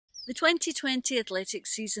The 2020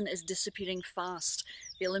 athletics season is disappearing fast.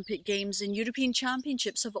 The Olympic Games and European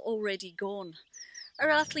Championships have already gone. Our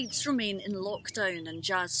athletes remain in lockdown, and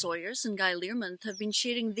Jazmin Sawyers and Learmonth have been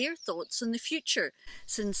sharing their thoughts on the future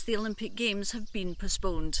since the Olympic Games have been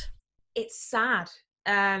postponed. It's sad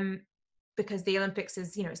because the Olympics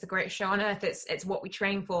is, it's the greatest show on earth. It's what we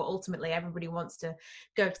train for. Ultimately, everybody wants to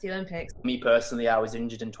go to the Olympics. Me personally, I was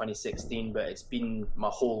injured in 2016, but it's been my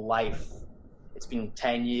whole life. It's been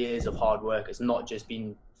 10 years of hard work. It's not just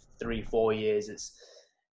been 3-4 years. It's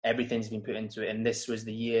everything's been put into it. And this was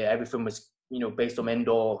the year. Everything was, based on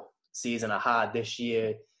indoor season I had this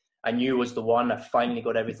year. I knew was the one. I finally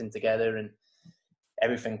got everything together and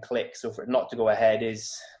everything clicked. So for it not to go ahead is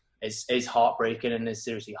heartbreaking and is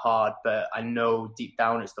seriously hard. But I know deep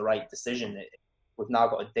down it's the right decision. We've now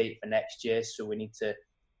got a date for next year, so we need to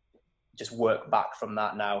just work back from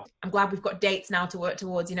that now. I'm glad we've got dates now to work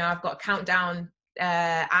towards. I've got a countdown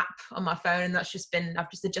app on my phone, and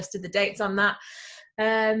I've just adjusted the dates on that.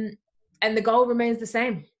 And the goal remains the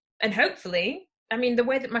same. And hopefully, the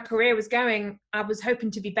way that my career was going, I was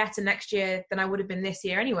hoping to be better next year than I would have been this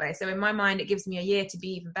year anyway. So in my mind, it gives me a year to be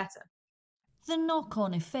even better. The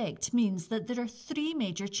knock-on effect means that there are 3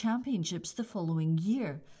 major championships the following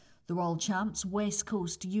year. The World Champs West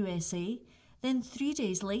Coast USA, then 3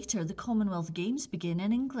 days later the Commonwealth Games begin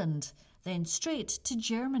in England, then straight to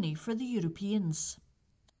Germany for the Europeans.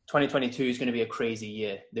 2022 is going to be a crazy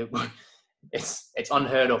year. It's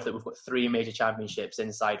unheard of that we've got 3 major championships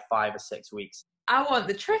inside 5 or 6 weeks. I want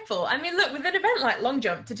the triple. Look, with an event like long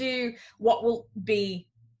jump, to do what will be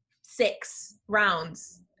 6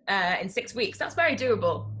 rounds in 6 weeks, that's very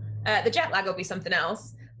doable. The jet lag will be something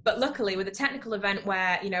else. But luckily, with a technical event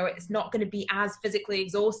where, it's not going to be as physically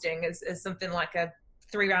exhausting as something like a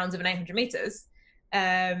 3 rounds of an 800 meters,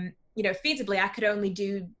 feasibly, I could only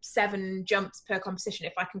do 7 jumps per competition.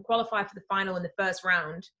 If I can qualify for the final in the first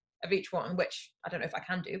round of each one, which I don't know if I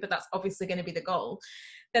can do, but that's obviously going to be the goal,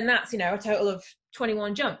 then that's, a total of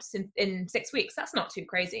 21 jumps in 6 weeks. That's not too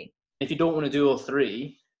crazy. If you don't want to do all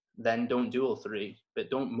 3, then don't do all 3,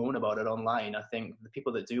 but don't moan about it online. I think the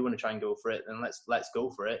people that do want to try and go for it, then let's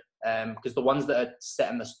go for it. Because the ones that are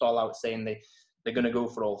setting the stall out saying they're going to go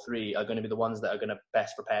for all 3 are going to be the ones that are going to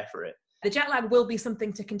best prepare for it. The jet lag will be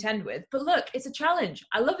something to contend with, but look, it's a challenge.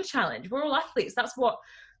 I love a challenge. We're all athletes. That's what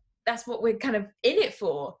we're kind of in it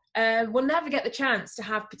for. We'll never get the chance to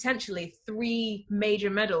have potentially 3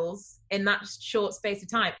 major medals in that short space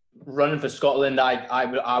of time. Running for Scotland,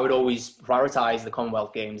 I would always prioritise the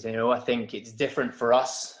Commonwealth Games. I think it's different for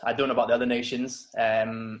us. I don't know about the other nations.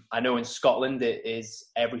 I know in Scotland it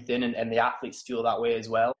is everything, and the athletes feel that way as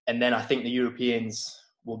well. And then I think the Europeans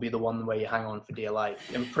will be the one where you hang on for dear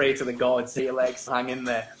life and pray to the gods, see your legs hang in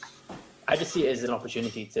there. I just see it as an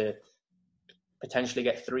opportunity to potentially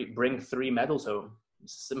bring 3 medals home.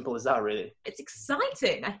 It's as simple as that, really. It's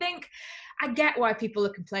exciting. I think I get why people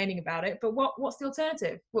are complaining about it, but what's the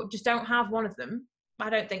alternative? Just don't have one of them.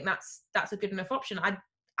 I don't think that's a good enough option.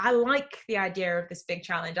 I like the idea of this big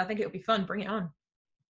challenge. I think it would be fun. Bring it on.